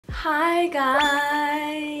Hi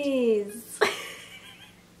guys!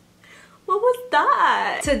 What was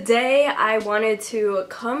that? Today I wanted to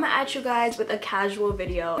come at you guys with a casual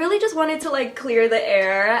video. Really just wanted to like clear the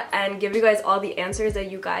air and give you guys all the answers that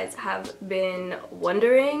you guys have been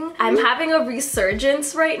wondering. I'm having a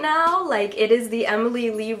resurgence right now. Like, it is the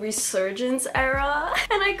Emily Lee resurgence era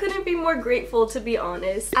and I couldn't be more grateful, to be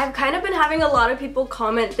honest. I've kind of been having a lot of people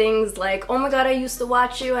comment things like, oh my god, I used to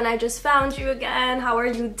watch you and I just found you again. How are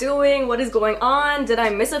you doing? What is going on? Did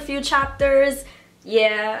I miss a few chapters?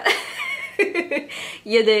 Yeah.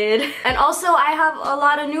 You did. And also I have a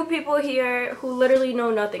lot of new people here who literally know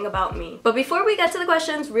nothing about me. But before we get to the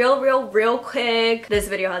questions, real quick, this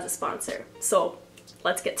video has a sponsor. So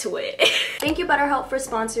let's get to it. Thank you BetterHelp for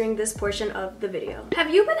sponsoring this portion of the video. Have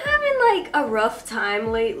you been having like a rough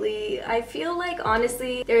time lately? I feel like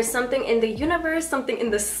honestly there's something in the universe, something in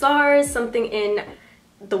the stars, something in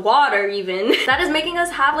the water even, that is making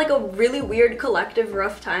us have like a really weird collective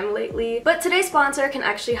rough time lately. But today's sponsor can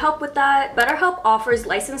actually help with that. BetterHelp offers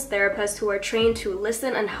licensed therapists who are trained to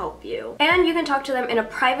listen and help you. And you can talk to them in a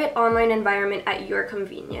private online environment at your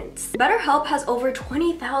convenience. BetterHelp has over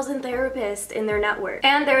 20,000 therapists in their network.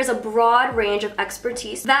 And there is a broad range of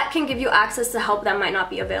expertise that can give you access to help that might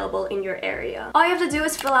not be available in your area. All you have to do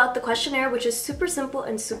is fill out the questionnaire, which is super simple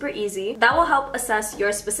and super easy. That will help assess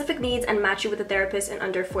your specific needs and match you with a therapist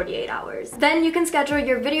in under 48 hours. Then you can schedule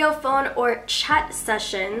your video, phone, or chat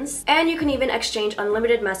sessions, and you can even exchange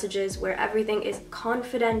unlimited messages where everything is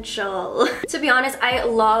confidential. To be honest, I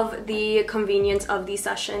love the convenience of these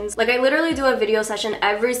sessions. Like, I literally do a video session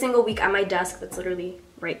every single week at my desk that's literally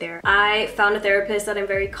right there. I found a therapist that I'm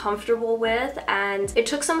very comfortable with, and it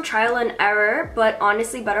took some trial and error, but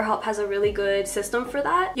honestly BetterHelp has a really good system for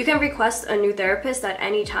that. You can request a new therapist at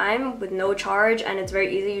any time with no charge, and it's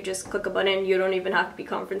very easy. You just click a button. You don't even have to be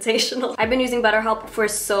confrontational. I've been using BetterHelp for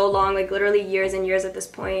so long, like literally years and years at this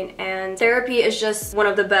point, and therapy is just one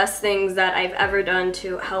of the best things that I've ever done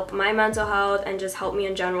to help my mental health and just help me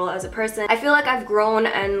in general as a person. I feel like I've grown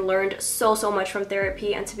and learned so much from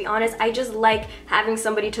therapy, and to be honest, I just like having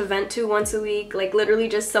somebody to vent to once a week, like literally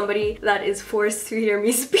just somebody that is forced to hear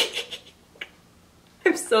me speak.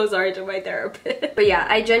 I'm so sorry to my therapist. But yeah,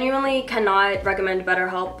 I genuinely cannot recommend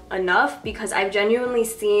BetterHelp enough because I've genuinely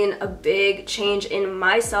seen a big change in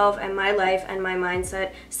myself and my life and my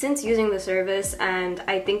mindset since using the service, and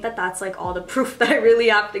I think that that's like all the proof that I really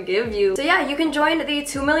have to give you. So yeah, you can join the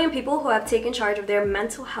 2 million people who have taken charge of their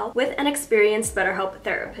mental health with an experienced BetterHelp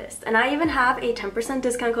therapist. And I even have a 10%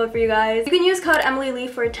 discount code for you guys. You can use code EmilyLee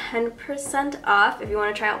for 10% off if you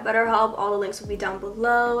want to try out BetterHelp. All the links will be down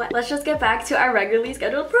below. Let's just get back to our regularly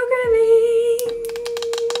scheduled programming.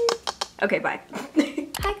 Okay, bye.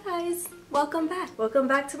 Hi guys, welcome back. Welcome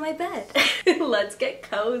back to my bed. Let's get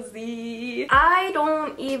cozy. I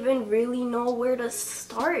don't even really know where to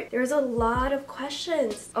start. There's a lot of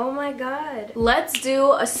questions. Oh my god. Let's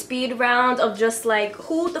do a speed round of just like,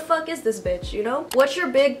 who the fuck is this bitch, you know? What's your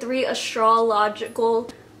big 3 astrological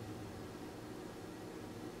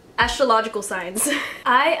signs?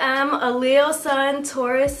 I am a Leo sun,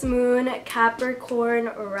 Taurus moon,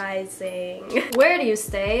 Capricorn rising. Where do you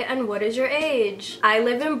stay and what is your age? I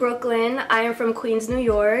live in Brooklyn. I am from Queens, New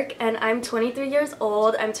York, and I'm 23 years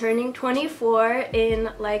old. I'm turning 24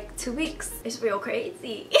 in like 2 weeks. It's real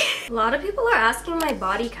crazy. A lot of people are asking my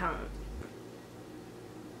body count.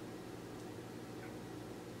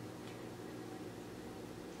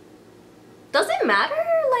 Does it matter?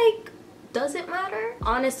 Like, does it matter?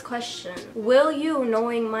 Honest question. Will you,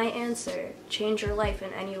 knowing my answer, change your life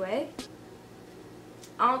in any way?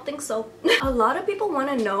 I don't think so. A lot of people want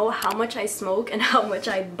to know how much I smoke and how much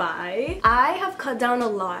I buy. I have cut down a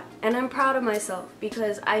lot, and I'm proud of myself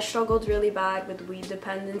because I struggled really bad with weed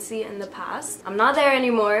dependency in the past. I'm not there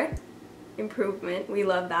anymore. Improvement, we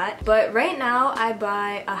love that. But right now I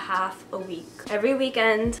buy a half a week. Every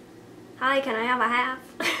weekend. Hi, can I have a half?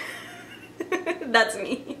 That's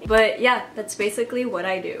me. But yeah, that's basically what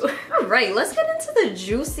I do. Alright, let's get into the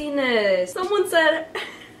juiciness. Someone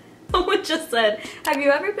just said, have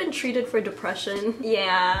you ever been treated for depression?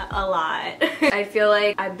 Yeah, a lot. I feel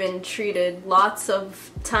like I've been treated lots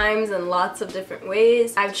of times in lots of different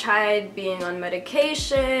ways. I've tried being on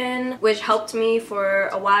medication, which helped me for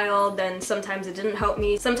a while, then sometimes it didn't help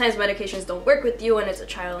me. Sometimes medications don't work with you and it's a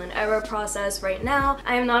trial and error process. Right now,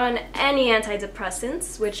 I am not on any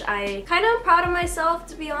antidepressants, which I kind of am proud of myself,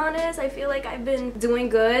 to be honest. I feel like I've been doing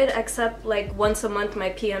good, except like once a month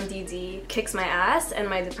my PMDD kicks my ass and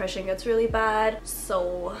my depression gets really bad.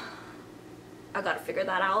 So I gotta figure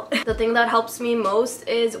that out. The thing that helps me most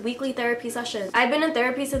is weekly therapy sessions. I've been in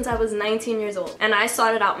therapy since I was 19 years old and I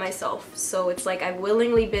sought it out myself. So it's like I've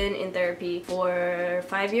willingly been in therapy for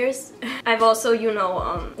 5 years. I've also, you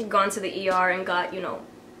know, gone to the ER and got, you know,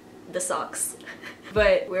 the sucks.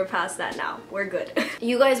 But we're past that now. We're good.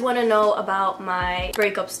 You guys want to know about my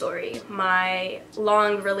breakup story, my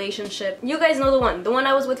long relationship. You guys know the one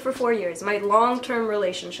I was with for 4 years, my long-term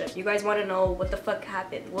relationship. You guys want to know what the fuck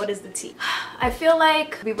happened? What is the tea? I feel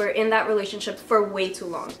like we were in that relationship for way too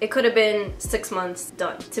long. It could have been 6 months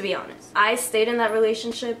done, to be honest. I stayed in that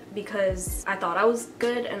relationship because I thought I was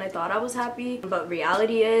good and I thought I was happy, but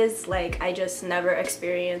reality is like I just never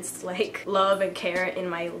experienced like love and care in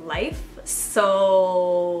my life.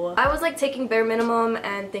 So I was like taking bare minimum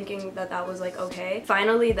and thinking that that was like okay.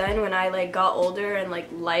 Finally then when I like got older and like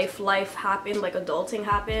life happened, like adulting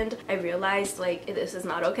happened, I realized like this is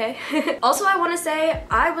not okay. Also, I want to say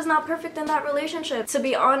I was not perfect in that relationship. To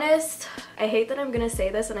be honest, I hate that I'm gonna say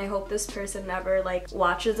this and I hope this person never like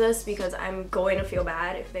watches this because I'm going to feel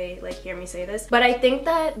bad if they like hear me say this, but I think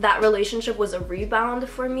that that relationship was a rebound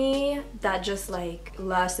for me that just like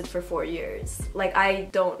lasted for 4 years. Like I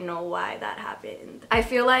don't know why that happened. I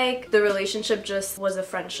feel like the relationship just was a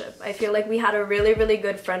friendship. I feel like we had a really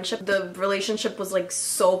good friendship. The relationship was like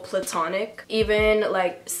so platonic. Even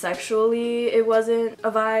like sexually it wasn't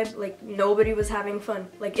a vibe. Like nobody was having fun.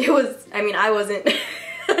 Like it was, I mean I wasn't.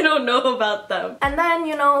 I don't know about them. And then,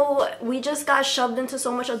 you know, we just got shoved into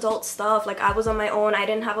so much adult stuff. Like I was on my own, I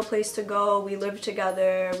didn't have a place to go, we lived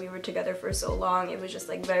together, we were together for so long. It was just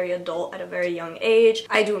like very adult at a very young age.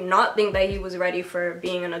 I do not think that he was ready for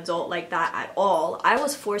being an adult like that at all. I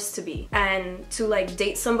was forced to be. And to like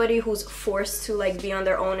date somebody who's forced to like be on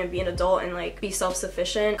their own and be an adult and like be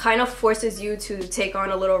self-sufficient kind of forces you to take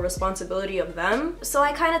on a little responsibility of them. So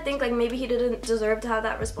I kind of think like maybe he didn't deserve to have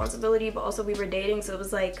that responsibility, but also we were dating, so it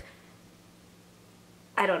was like,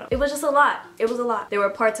 I don't know. It was just a lot. It was a lot. There were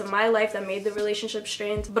parts of my life that made the relationship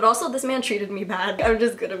strained, but also this man treated me bad. I'm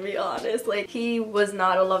just gonna be honest. Like he was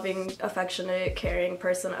not a loving, affectionate, caring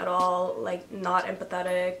person at all. Like not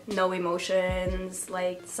empathetic, no emotions,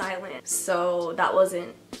 like silent. So that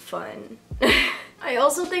wasn't fun. I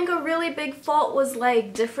also think a really big fault was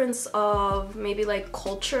like difference of maybe like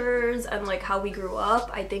cultures and like how we grew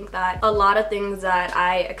up. I think that a lot of things that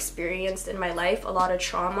I experienced in my life, a lot of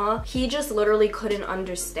trauma, he just literally couldn't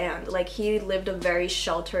understand. Like he lived a very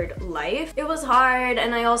sheltered life. It was hard,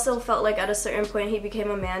 and I also felt like at a certain point he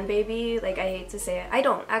became a man baby. Like I hate to say it. I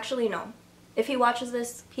don't actually know. If he watches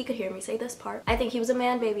this, he could hear me say this part. I think he was a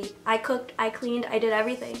man baby. I cooked, I cleaned, I did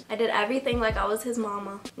everything. I did everything like I was his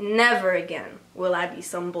mama. Never again will I be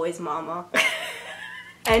some boy's mama.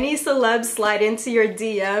 Any celebs slide into your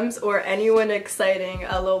DMs or anyone exciting,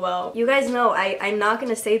 lol. You guys know I'm not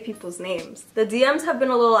gonna say people's names. The DMs have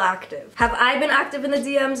been a little active. Have I been active in the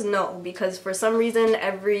DMs? No, because for some reason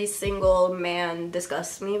every single man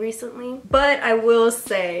disgusts me recently. But I will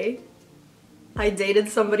say, I dated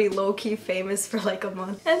somebody low-key famous for like a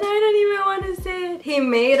month and I don't even want to say it. He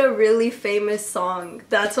made a really famous song.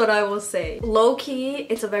 That's what I will say. Low-key,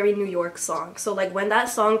 it's a very New York song. So like when that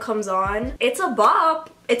song comes on, it's a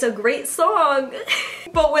bop. It's a great song.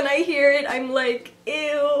 But when I hear it, I'm like,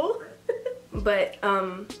 ew. But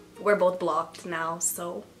we're both blocked now,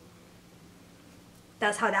 so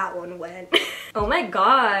that's how that one went. Oh my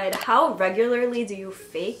god, how regularly do you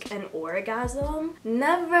fake an orgasm?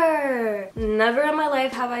 Never! Never in my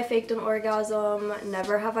life have I faked an orgasm.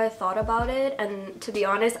 Never have I thought about it. And to be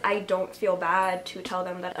honest, I don't feel bad to tell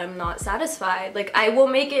them that I'm not satisfied. Like, I will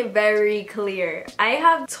make it very clear. I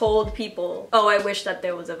have told people, oh, I wish that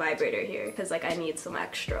there was a vibrator here because like I need some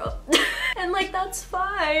extra. And like, that's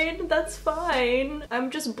fine. That's fine. I'm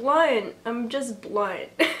just blunt. I'm just blunt.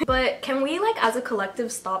 But can we like as a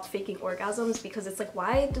collective stop faking orgasms? Because it's like,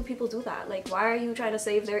 why do people do that? Like, why are you trying to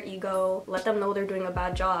save their ego? Let them know they're doing a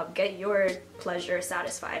bad job. Get your pleasure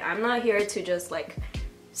satisfied. I'm not here to just like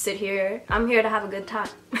sit here. I'm here to have a good time.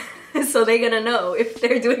 So they're gonna know if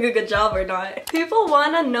they're doing a good job or not. People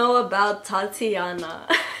wanna know about Tatyana.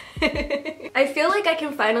 I feel like I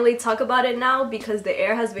can finally talk about it now because the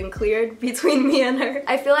air has been cleared between me and her.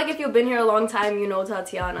 I feel like if you've been here a long time, you know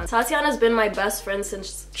Tatyana. Tatyana's been my best friend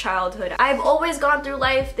since childhood. I've always gone through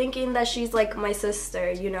life thinking that she's like my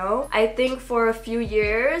sister, you know? I think for a few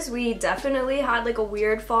years, we definitely had like a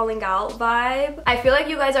weird falling out vibe. I feel like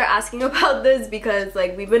you guys are asking about this because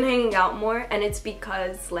like we've been hanging out more, and it's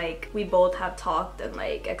because like we both have talked and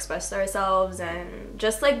like expressed ourselves, and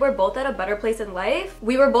just like we're both at a better place in life.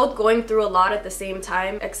 We were both both going through a lot at the same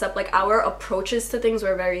time, except like our approaches to things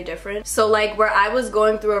were very different. So like where I was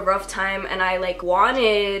going through a rough time and I like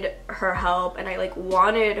wanted her help and I like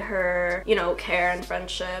wanted her, you know, care and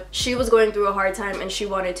friendship, she was going through a hard time and she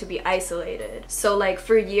wanted to be isolated. So like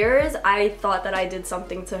for years I thought that I did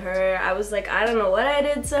something to her. I was like, I don't know what I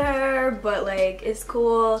did to her, but like it's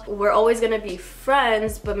cool. We're always gonna be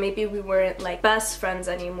friends, but maybe we weren't like best friends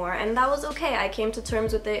anymore, and that was okay. I came to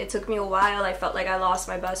terms with it. It took me a while. I felt like I lost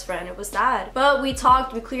my best friend. It was sad, but we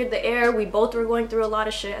talked, we cleared the air. We both were going through a lot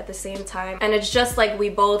of shit at the same time, and it's just like we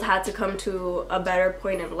both had to come to a better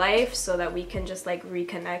point in life so that we can just like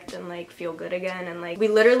reconnect and like feel good again. And like we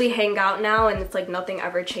literally hang out now and it's like nothing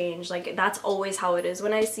ever changed. Like that's always how it is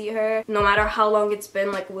when I see her. No matter how long it's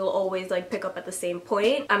been, like we'll always like pick up at the same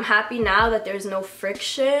point. I'm happy now that there's no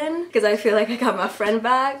friction because I feel like I got my friend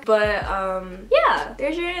back. But yeah,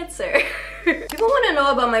 there's your answer. People want to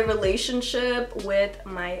know about my relationship with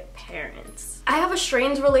my parents. I have a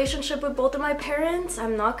strained relationship with both of my parents,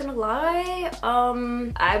 I'm not gonna lie.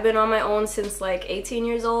 I've been on my own since like 18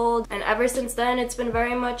 years old, and ever since then it's been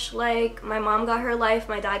very much like my mom got her life,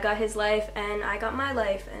 my dad got his life, and I got my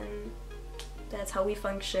life, and that's how we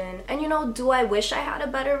function. And you know, do I wish I had a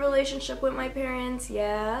better relationship with my parents?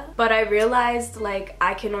 Yeah. But I realized like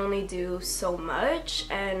I can only do so much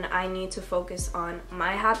and I need to focus on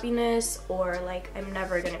my happiness or like I'm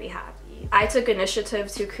never gonna be happy. I took initiative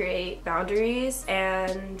to create boundaries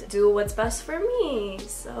and do what's best for me.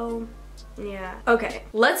 So yeah. Okay,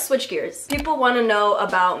 let's switch gears. People want to know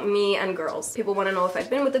about me and girls. People want to know if I've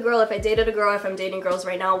been with a girl, if I dated a girl, if I'm dating girls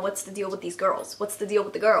right now. What's the deal with these girls? What's the deal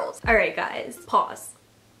with the girls? All right, guys, pause.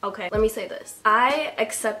 Okay, let me say this. I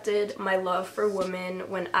accepted my love for women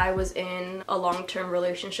when I was in a long-term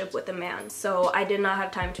relationship with a man, so I did not have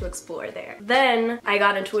time to explore there. Then I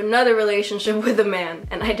got into another relationship with a man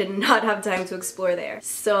and I did not have time to explore there.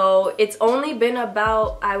 So it's only been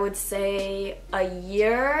about, I would say, a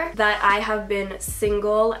year that I have been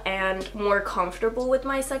single and more comfortable with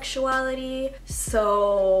my sexuality.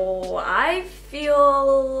 So I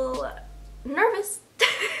feel nervous.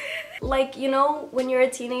 Like, you know, when you're a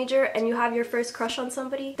teenager and you have your first crush on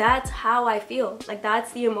somebody, that's how I feel. Like,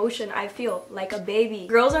 that's the emotion I feel, like a baby.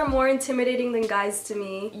 Girls are more intimidating than guys to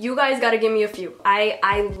me. You guys gotta give me a few.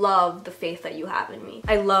 I love the faith that you have in me.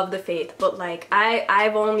 I love the faith, but like,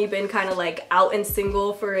 I've only been kind of like out and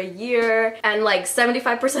single for a year, and like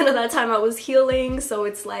 75% of that time I was healing, so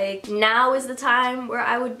it's like, now is the time where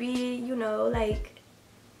I would be, you know, like,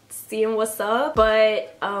 seeing what's up,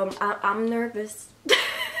 but I'm nervous.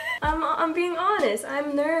 I'm being honest,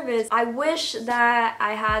 I'm nervous. I wish that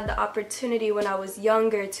I had the opportunity when I was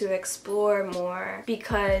younger to explore more,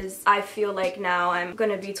 because I feel like now I'm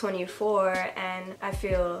gonna be 24 and I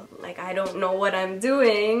feel like I don't know what I'm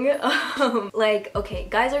doing. Like, okay,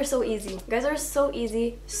 guys are so easy. Guys are so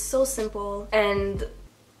easy, so simple, and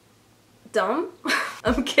dumb.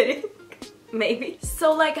 I'm kidding. Maybe.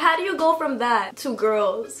 So like, how do you go from that to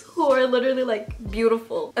girls who are literally like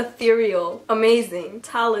beautiful, ethereal, amazing,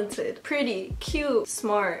 talented, pretty, cute,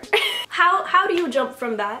 smart? How do you jump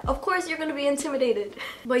from that? Of course you're gonna be intimidated.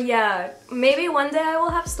 But yeah, maybe one day I will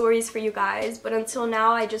have stories for you guys, but until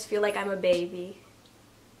now I just feel like I'm a baby.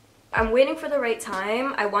 I'm waiting for the right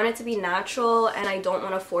time. I want it to be natural and I don't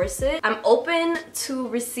want to force it. I'm open to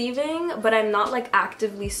receiving, but I'm not like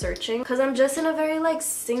actively searching because I'm just in a very like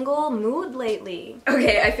single mood lately.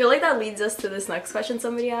 Okay, I feel like that leads us to this next question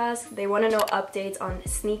somebody asked. They want to know updates on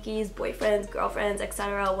sneakies, boyfriends, girlfriends,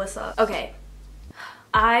 etc. What's up? Okay.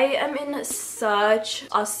 I am in such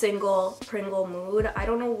a single Pringle mood. I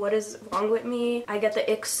don't know what is wrong with me. I get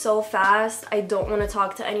the ick so fast. I don't want to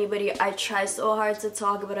talk to anybody. I try so hard to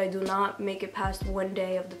talk, but I do not make it past one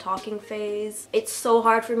day of the talking phase. It's so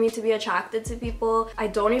hard for me to be attracted to people. I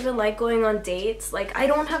don't even like going on dates. Like, I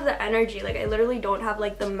don't have the energy. Like, I literally don't have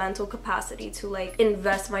like the mental capacity to like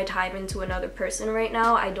invest my time into another person right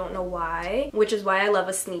now. I don't know why, which is why I love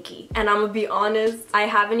a sneaky. And I'm gonna be honest, I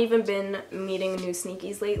haven't even been meeting new sneakies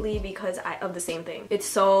lately because of the same thing. It's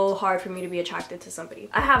so hard for me to be attracted to somebody.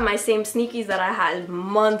 I have my same sneakies that I had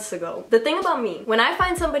months ago. The thing about me, when I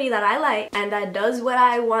find somebody that I like and that does what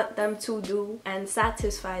I want them to do and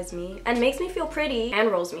satisfies me and makes me feel pretty and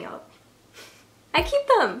rolls me up, I keep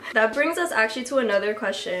them. That brings us actually to another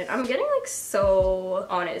question. I'm getting like so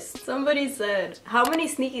honest. Somebody said, how many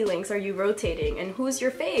sneaky links are you rotating and who's your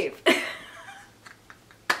fave?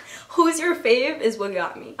 Who's your fave is what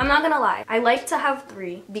got me. I'm not gonna lie. I like to have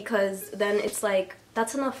 3 because then it's like,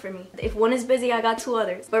 that's enough for me. If one is busy, I got 2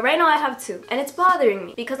 others. But right now I have 2 and it's bothering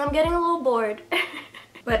me because I'm getting a little bored.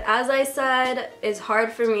 But as I said, it's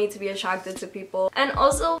hard for me to be attracted to people. And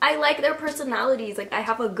also, I like their personalities. Like, I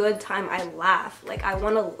have a good time. I laugh. Like, I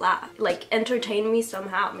want to laugh. Like, entertain me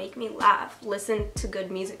somehow. Make me laugh. Listen to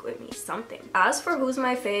good music with me. Something. As for who's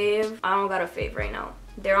my fave, I don't got a fave right now.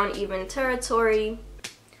 They're on even territory.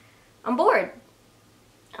 I'm bored.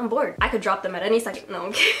 I'm bored. I could drop them at any second. No,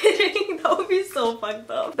 I'm kidding. That would be so fucked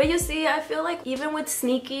up. But you see, I feel like even with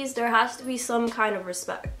sneakies, there has to be some kind of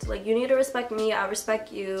respect. Like, you need to respect me, I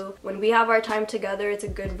respect you. When we have our time together, it's a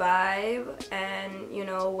good vibe. And, you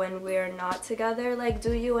know, when we're not together, like,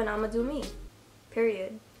 do you and I'ma do me.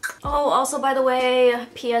 Period. Oh, also, by the way,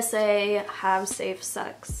 PSA, have safe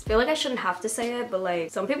sex. I feel like I shouldn't have to say it, but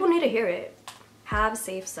like, some people need to hear it. Have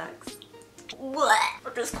safe sex. What?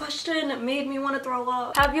 This question made me want to throw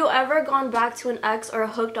up. Have you ever gone back to an ex or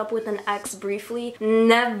hooked up with an ex briefly?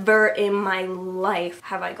 Never in my life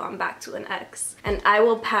have I gone back to an ex. And I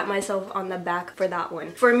will pat myself on the back for that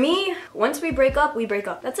one. For me, once we break up, we break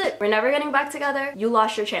up. That's it. We're never getting back together. You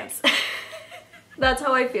lost your chance. That's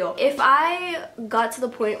how I feel. If I got to the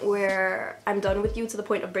point where I'm done with you to the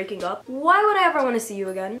point of breaking up, why would I ever want to see you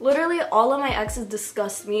again? Literally, all of my exes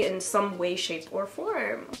disgust me in some way, shape, or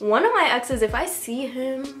form. One of my exes, if I see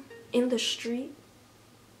him in the street,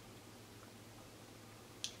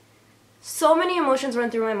 so many emotions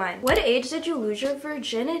run through my mind. What age did you lose your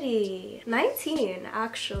virginity? 19,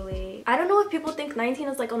 actually. I don't know if people think 19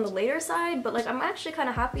 is like on the later side, but like I'm actually kind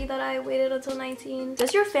of happy that I waited until 19.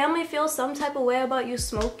 Does your family feel some type of way about you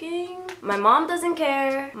smoking? My mom doesn't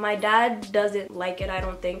care. My dad doesn't like it, I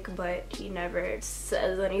don't think, but he never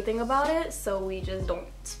says anything about it, so we just don't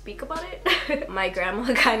speak about it. My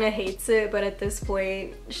grandma kind of hates it, but at this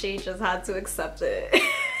point, she just had to accept it.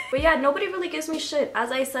 But yeah, nobody really gives me shit.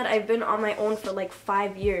 As I said, I've been on my own for like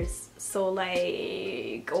 5 years. So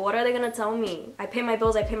like, what are they gonna tell me? I pay my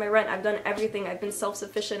bills, I pay my rent, I've done everything. I've been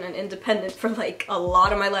self-sufficient and independent for like a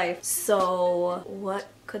lot of my life. So what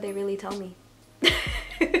could they really tell me?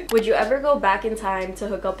 Would you ever go back in time to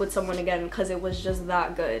hook up with someone again because it was just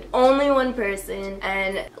that good? Only one person,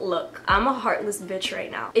 and look, I'm a heartless bitch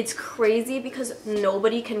right now. It's crazy because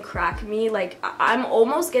nobody can crack me. Like, I'm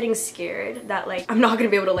almost getting scared that like I'm not gonna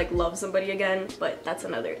be able to like love somebody again, but that's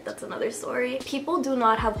another story. People do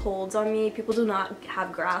not have holds on me. People do not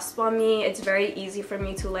have grasp on me. It's very easy for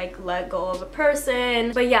me to like let go of a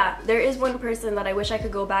person. But yeah, there is one person that I wish I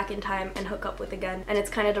could go back in time and hook up with again, and it's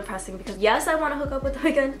kind of depressing because yes, I want to hook up with them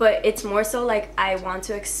again, but it's more so like I want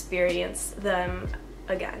to experience them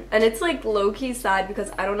again. And it's like low-key sad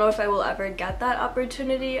because I don't know if I will ever get that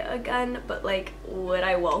opportunity again, but like, would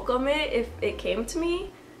I welcome it if it came to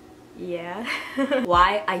me? Yeah.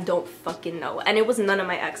 Why? I don't fucking know. And it was none of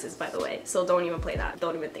my exes, by the way, so don't even play that.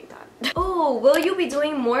 Don't even think that. Oh, will you be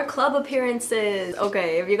doing more club appearances?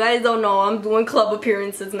 Okay, if you guys don't know, I'm doing club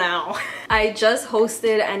appearances now. I just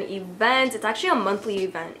hosted an event. It's actually a monthly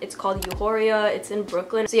event. It's called Euphoria. It's in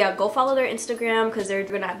Brooklyn. So yeah, go follow their Instagram because they're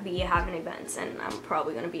gonna be having events and I'm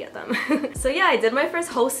probably gonna be at them. So yeah, I did my first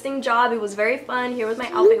hosting job. It was very fun. Here was my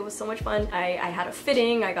outfit. It was so much fun. I had a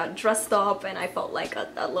fitting. I got dressed up and I felt like a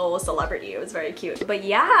little celebrity. It was very cute. But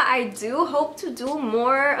yeah, I do hope to do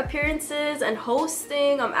more appearances and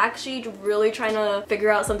hosting. I'm actually really trying to figure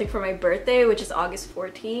out something for my birthday, which is August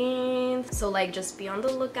 14th. So like, just be on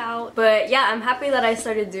the lookout. But yeah, I'm happy that I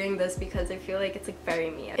started doing this because I feel like it's like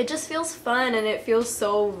very me. It just feels fun and it feels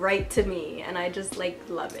so right to me and I just like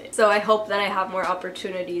love it. So I hope that I have more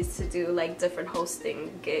opportunities to do like different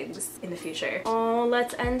hosting gigs in the future. Oh,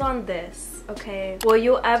 let's end on this, okay? Will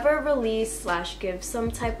you ever release / give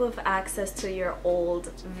some type of access to your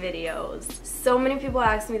old videos? So many people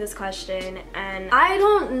ask me this question and I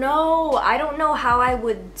don't know how I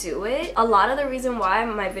would do it. A lot of the reason why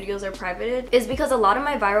my videos are privated is because a lot of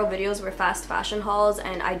my viral videos were fast fashion hauls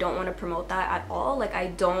and I don't want to promote that at all. Like, I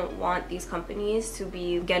don't want these companies to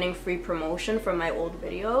be getting free promotion from my old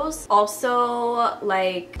videos. Also,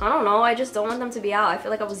 like, I don't know, I just don't want them to be out. I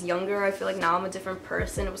feel like I was younger. I feel like now I'm a different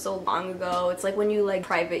person. It was so long ago. It's like when you like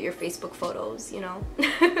private your Facebook photos, you know?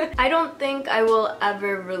 I don't think I will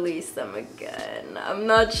ever release them again. I'm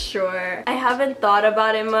not sure. I haven't thought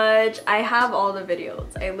about it much. I have all the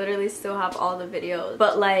videos. I literally still have all the videos.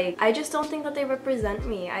 But like, I just don't think that they represent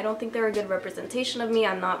me. I don't think they're a good representation of me.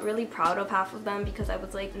 I'm not really proud of half of them because I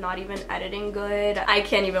was like not even editing good. I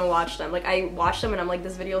can't even watch them. Like, I watch them and I'm like,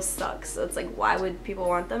 this video sucks. So it's like, why would people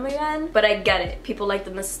want them again? But I get it. People like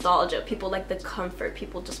the nostalgia. People like the comfort.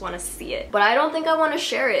 People just want to see it. But I don't think I want to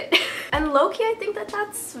share it. And low-key, I think that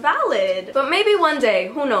that's that's valid. But maybe one day,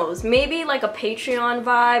 who knows, maybe like a Patreon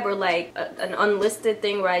vibe or like an unlisted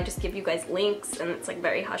thing where I just give you guys links and it's like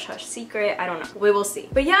very hush hush secret. I don't know, we will see.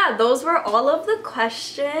 But yeah, those were all of the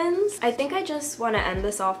questions. I think I just want to end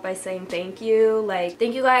this off by saying thank you. Like,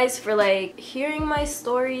 thank you guys for like hearing my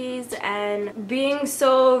stories and being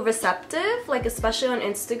so receptive, like especially on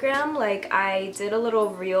Instagram. Like, I did a little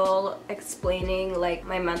reel explaining like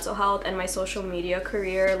my mental health and my social media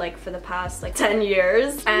career like for the past like 10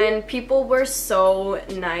 years, and people were so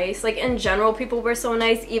nice. Like, in general, people were so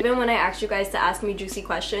nice. Even when I asked you guys to ask me juicy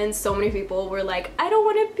questions, so many people were like, I don't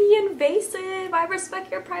want to be invasive, I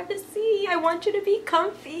respect your privacy, I want you to be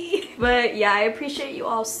comfy. But yeah, I appreciate you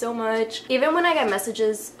all so much. Even when I get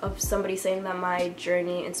messages of somebody saying that my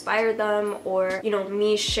journey inspired them, or you know,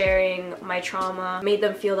 me sharing my trauma made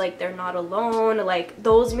them feel like they're not alone, like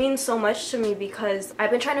those mean so much to me, because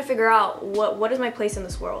I've been trying to figure out what is my place in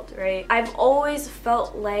this world, right? I've always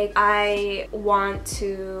felt like I want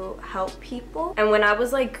to help people, and when I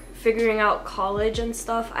was like figuring out college and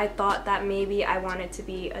stuff, I thought that maybe I wanted to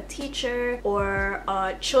be a teacher or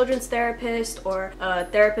a children's therapist or a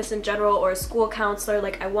therapist in general or a school counselor.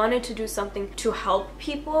 Like, I wanted to do something to help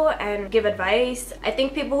people and give advice. I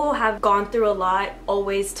think people who have gone through a lot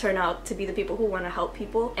always turn out to be the people who want to help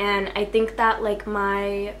people, and I think that like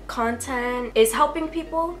my content is helping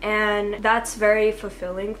people, and that's very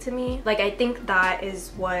fulfilling to me. Like, I think that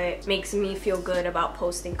is what makes me feel good about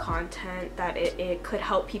posting content, that it could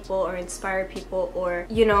help people or inspire people. Or,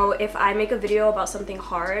 you know, if I make a video about something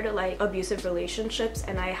hard like abusive relationships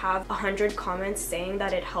and I have 100 comments saying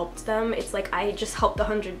that it helped them, it's like I just helped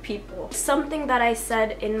 100 people. Something that I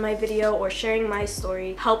said in my video or sharing my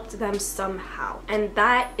story helped them somehow, and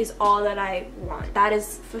that is all that I want. That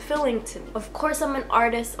is fulfilling to me. Of course I'm an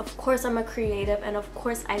artist, of course I'm a creative, and of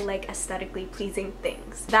course I like aesthetically pleasing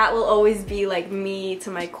things. That will always be like me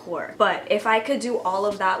to my core. But if I could do all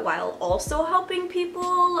of that while also helping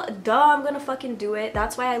people, duh, I'm gonna fucking do it.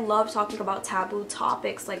 That's why I love talking about taboo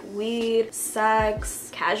topics like weed, sex,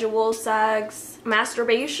 casual sex,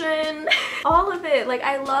 masturbation, all of it. Like,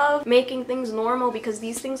 I love making things normal because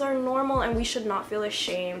these things are normal and we should not feel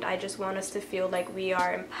ashamed. I just want us to feel like we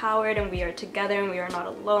are empowered and we are together and we are not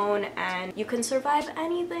alone, and you can survive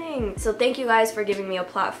anything. So thank you guys for giving me a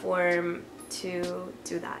platform to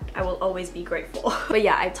do that. I will always be grateful. But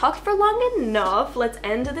yeah, I talked for long enough. Let's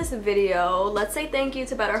end this video. Let's say thank you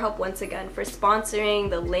to BetterHelp once again for sponsoring.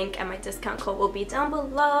 The link and my discount code will be down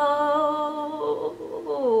below.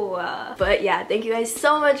 But yeah, thank you guys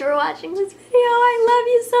so much for watching this video. I love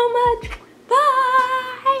you so much. Bye!